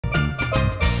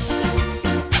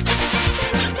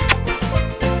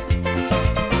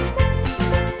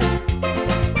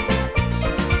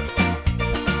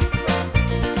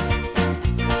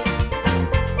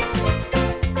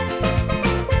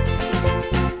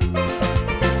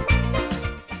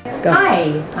Go. Hi,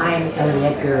 I'm Ellie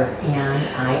Edgar, and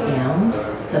I am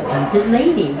the Painted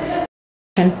Lady.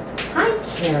 Hi,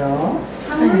 Carol.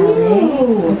 How are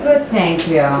you? Good, thank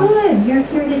you. Good. You're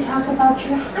here to talk about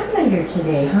your highlighter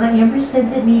today, huh? Amber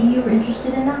said that maybe you were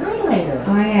interested in the highlighter.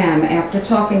 I am. After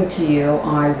talking to you,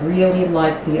 I really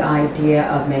like the idea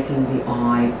of making the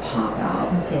eye pop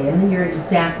out. Okay, and you're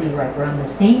exactly right. We're on the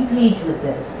same page with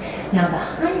this. Now,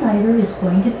 the highlighter is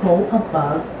going to go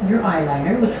above your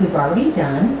eyeliner, which we've already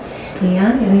done.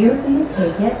 And you're going to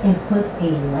take it and put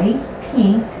a light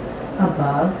pink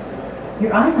above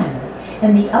your eyeliner.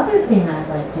 And the other thing I'd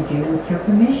like to do, with your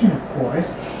permission of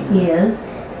course, is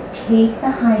take the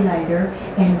highlighter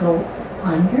and go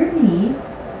underneath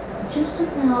just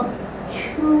about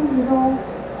 2 little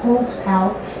pokes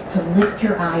out to lift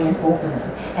your eye and open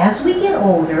it. As we get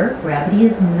older, gravity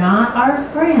is not our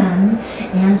friend,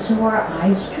 and so our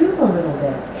eyes droop a little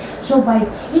bit. So by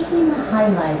taking the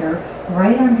highlighter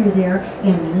right under there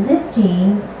and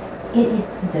lifting,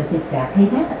 it does exactly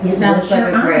that. It Sounds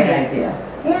like a great eye. idea.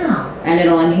 Yeah. And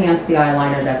it'll enhance the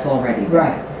eyeliner that's already there.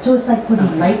 Right. So it's like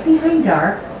putting light behind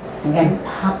dark and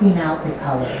popping out the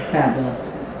color. Fabulous.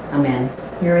 I'm in.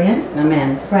 You're in? I'm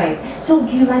in. Right. So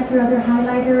do you like your other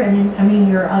highlighter and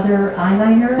your other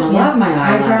eyeliner? I love my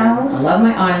eyeliner. Eyebrows? I love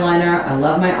my eyeliner. I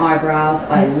love my eyebrows.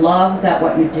 I love that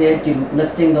what you did, you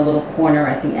lifting the little corner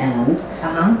at the end.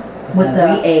 Uh-huh. As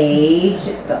we age,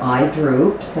 the eye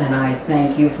droops, and I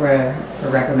thank you for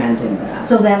recommending that.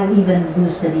 So that'll even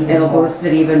boost it even more. It'll boost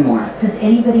it even more. Does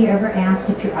anybody ever ask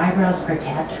if your eyebrows are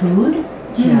tattooed?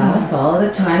 Yes, all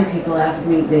the time people ask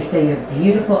me, they say you have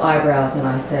beautiful eyebrows, and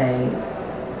I say,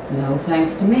 no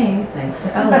thanks to me, thanks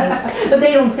to Ellie. But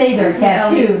they don't say they're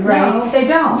tattooed, right? No, they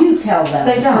don't. You tell them.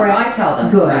 They don't. Correct? I tell them.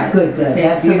 Good, right. good. They say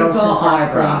That's the most beautiful important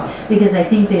eyebrows. thing. Because I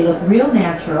think they look real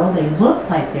natural, they look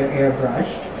like they're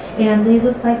airbrushed, and they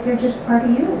look like they're just part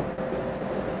of you.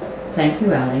 Thank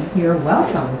you, Ellie. You're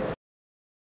welcome.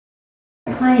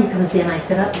 The client comes in, I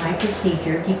set up my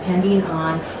procedure depending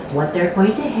on what they're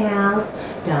going to have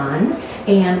done,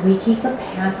 and we keep a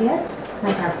packet.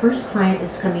 Like our first client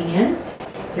that's coming in,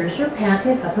 here's her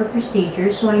packet of her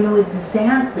procedures, so I know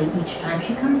exactly each time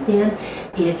she comes in,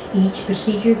 each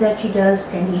procedure that she does,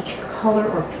 and each color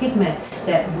or pigment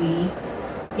that we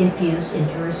infuse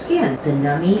into her skin. The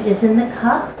nummy is in the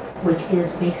cup, which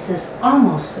makes this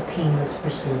almost a painless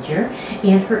procedure,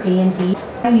 and her A&D.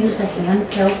 I use a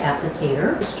handheld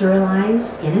applicator,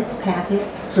 sterilized in its packet,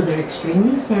 so they're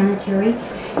extremely sanitary,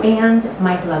 and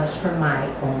my gloves for my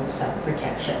own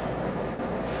self-protection.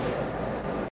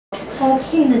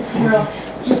 Okay, Miss Carol,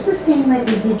 just the same like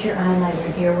we did your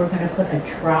eyeliner here, we're going to put a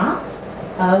drop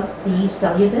of the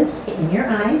Cellulose in your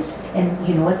eyes, and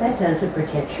you know what that does, it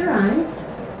protects your eyes.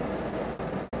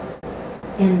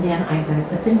 And then I'm going to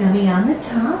put the nummy on the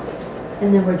top,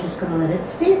 and then we're just going to let it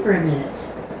stay for a minute.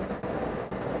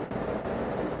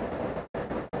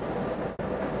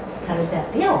 How does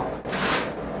that feel?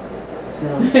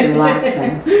 Feels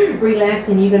relaxing.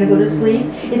 Relaxing. You going to go to sleep?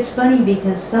 It's funny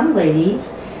because some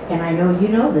ladies, and I know you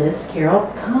know this,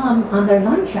 Carol, come on their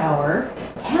lunch hour,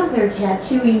 have their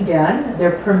tattooing done,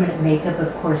 their permanent makeup,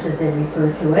 of course, as they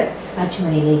refer to it. Not too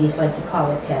many ladies like to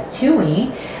call it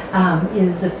tattooing,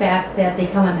 is the fact that they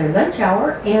come on their lunch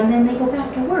hour and then they go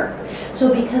back to work.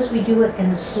 So because we do it in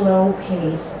a slow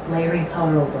pace, layering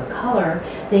color over color,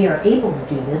 they are able to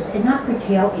do this and not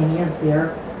curtail any of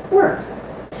their work.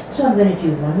 So I'm going to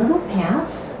do one little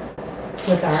pass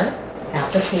with our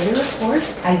applicator, of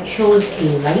course. I chose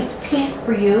a light pink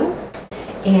for you,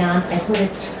 and I put a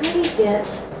tiny bit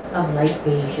of light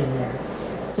beige in there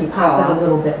to pop it a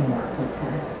little bit more.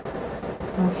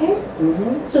 Okay?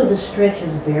 So the stretch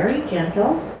is very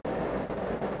gentle.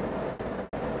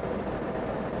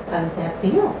 How does that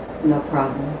feel? No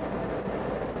problem.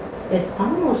 It's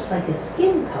almost like a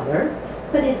skin color,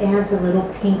 but it adds a little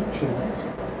pink to it.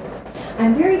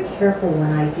 I'm very careful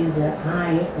when I do the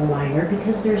eyeliner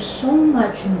because there's so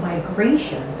much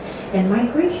migration, and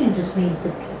migration just means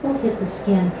that people hit the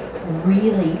skin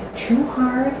really too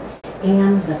hard,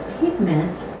 and the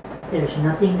pigment, there's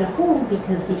nothing to hold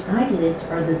because the eyelids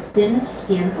are the thinnest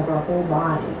skin of our whole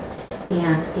body,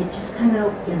 and it just kind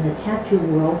of, in the tattoo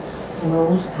world,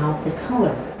 blows out the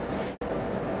color.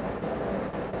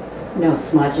 No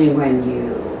smudging when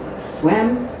you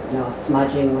swim, no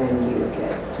smudging when you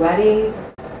get sweaty.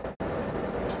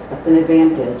 That's an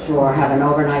advantage. Or have an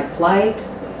overnight flight.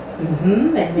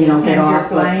 And then you don't get off. You're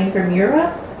flying from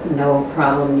Europe? No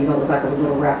problem. You don't look like a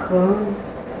little raccoon.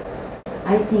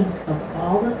 I think of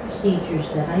all the procedures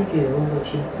that I do,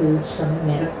 which includes some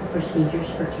medical procedures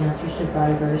for cancer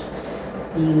survivors,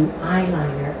 the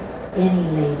eyeliner, any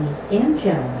ladies and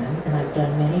gentlemen and I've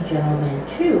done many gentlemen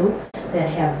too, that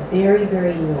have very,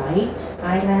 very light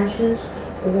eyelashes,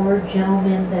 or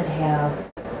gentlemen that have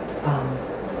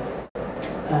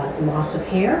loss of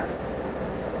hair.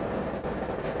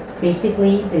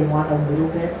 Basically, they want a little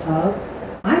bit of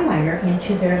eyeliner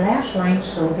into their lash line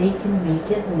so they can make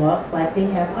it look like they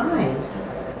have eyes.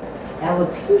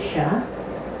 Alopecia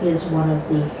is one of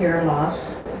the hair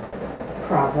loss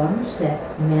problems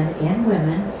that men and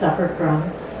women suffer from,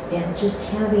 and just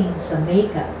having some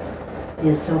makeup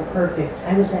is so perfect.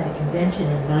 I was at a convention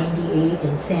in '98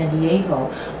 in San Diego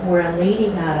where a lady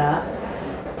got up,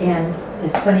 and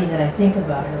it's funny that I think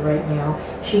about her right now.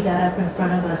 She got up in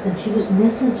front of us and she was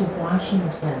Mrs.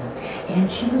 Washington, and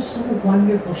she was so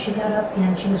wonderful. She got up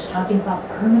and she was talking about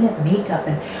permanent makeup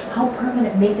and how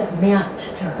permanent makeup meant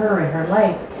to her in her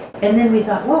life. And then we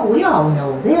thought, well, we all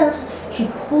know this. She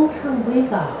pulled her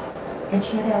wig off and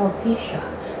she had alopecia.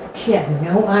 She had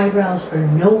no eyebrows or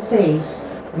no face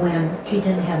when she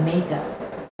didn't have makeup.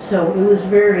 So it was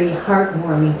very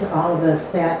heartwarming to all of us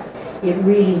that it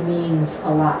really means a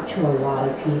lot to a lot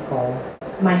of people.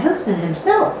 My husband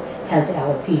himself has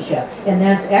alopecia, and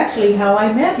that's actually how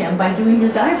I met him, by doing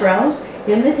his eyebrows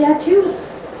in the tattoo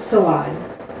salon.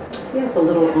 He has a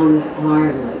little on his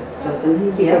eyelids, doesn't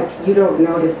he? Because Yes. you don't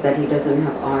notice that he doesn't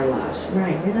have eyelashes.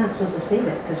 Right, you're not supposed to say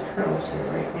that because Carl's here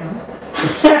right now.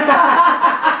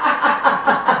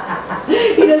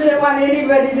 He doesn't want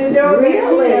anybody to know.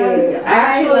 Really?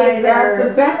 Actually, Eyeliner. that's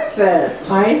a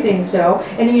benefit. I think so.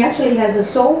 And he actually has a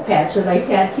soul patch that I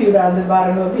tattooed on the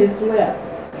bottom of his lip.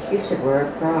 You should wear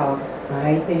it proud.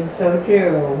 I think so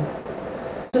too.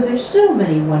 So there's so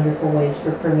many wonderful ways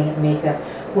for permanent makeup,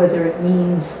 whether it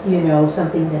means, you know,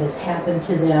 something that has happened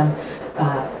to them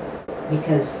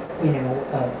because, you know,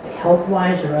 of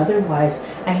health-wise or otherwise.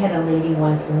 I had a lady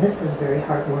once, and this is very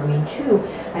heartwarming too.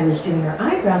 I was doing her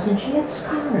eyebrows and she had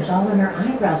scars all in her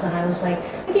eyebrows, and I was like,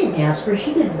 I didn't ask her,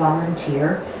 she didn't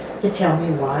volunteer to tell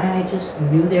me why. I just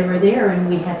knew they were there and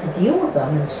we had to deal with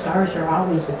them, and scars are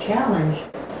always a challenge.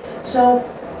 So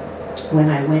when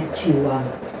I went to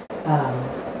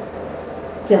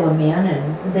fill them in,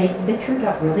 and they turned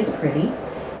out really pretty.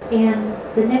 And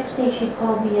the next day she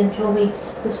called me and told me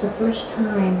this is the first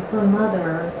time her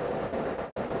mother,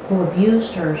 who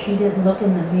abused her, she didn't look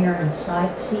in the mirror and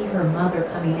see her mother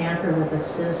coming at her with the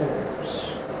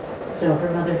scissors. So her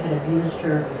mother had abused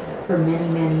her for many,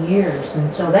 many years.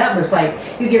 And so that was like,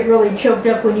 you get really choked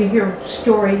up when you hear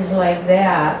stories like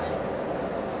that.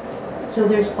 So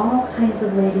there's all kinds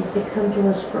of ladies that come to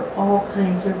us for all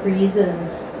kinds of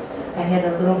reasons. I had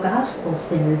a little gospel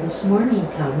singer this morning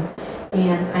come,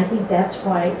 and I think that's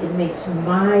why it makes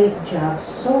my job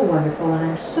so wonderful,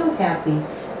 and I'm so happy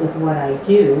with what I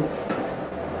do.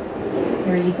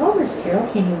 There you go, Miss Carol.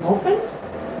 Can you open?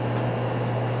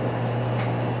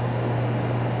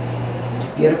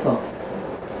 Beautiful.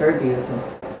 Very beautiful.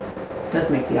 Does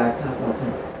make the eye pop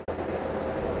open.